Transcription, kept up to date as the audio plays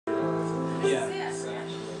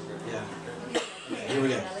Here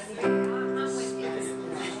we go.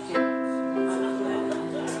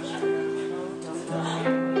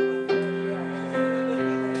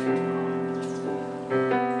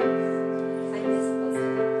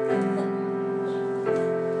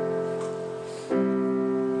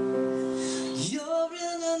 You're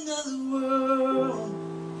in another world,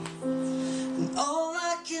 and all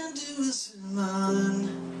I can do is sit mine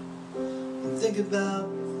and think about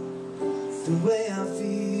the way I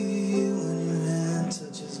feel when your hand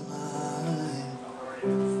touches mine.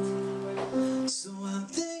 So I'm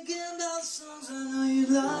thinking about songs I know you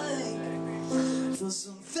like, for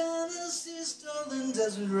some fantasy stolen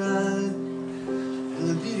desert ride, and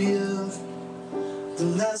the beauty of the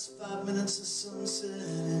last 5 minutes of sunset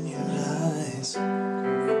in your eyes.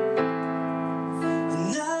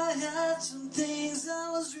 And I had some things I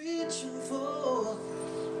was reaching for,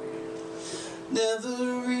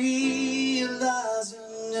 never realizing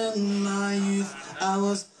in my youth I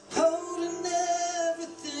was holding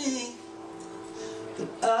everything that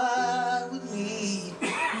I would need.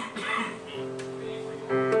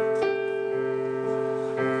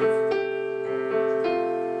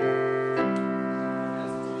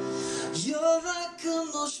 You're like a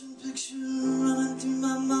motion picture running through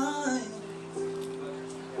my mind,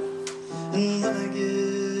 and when I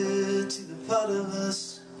get to the part of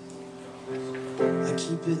us I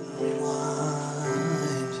keep it in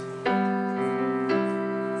rewind.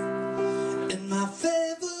 In my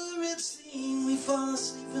favorite scene we fall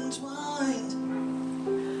asleep entwined,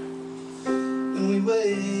 when we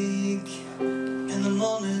wake in the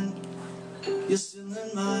morning you're still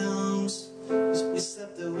in my arms, we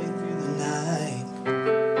slept our way through the night.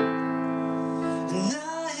 And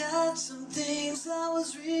I had some things I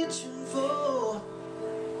was reaching for,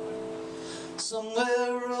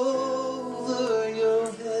 somewhere over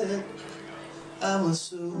your head. I was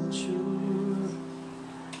so sure,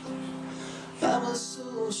 I was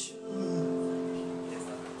so sure,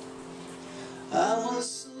 I was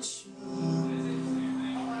so sure,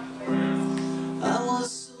 I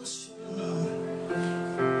was so sure.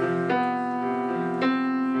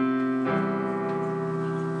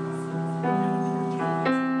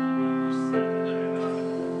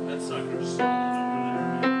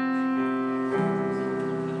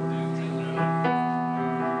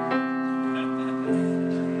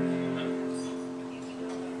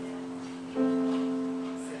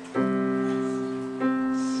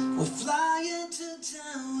 We'll fly into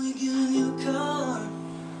town, we get in your car,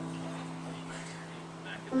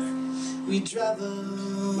 we drive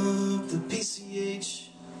up the PCH,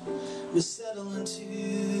 we settle into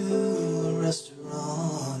a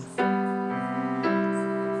restaurant.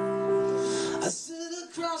 I sit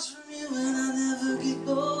across from you and I never get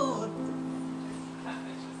bored.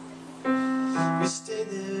 We stay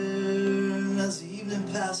there as the evening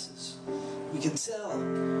passes, we can tell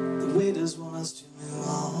the waiters want us to move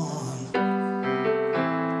on.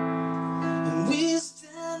 And we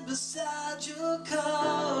stand beside your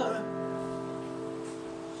car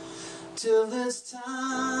till it's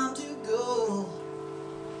time to go,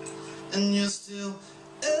 and you're still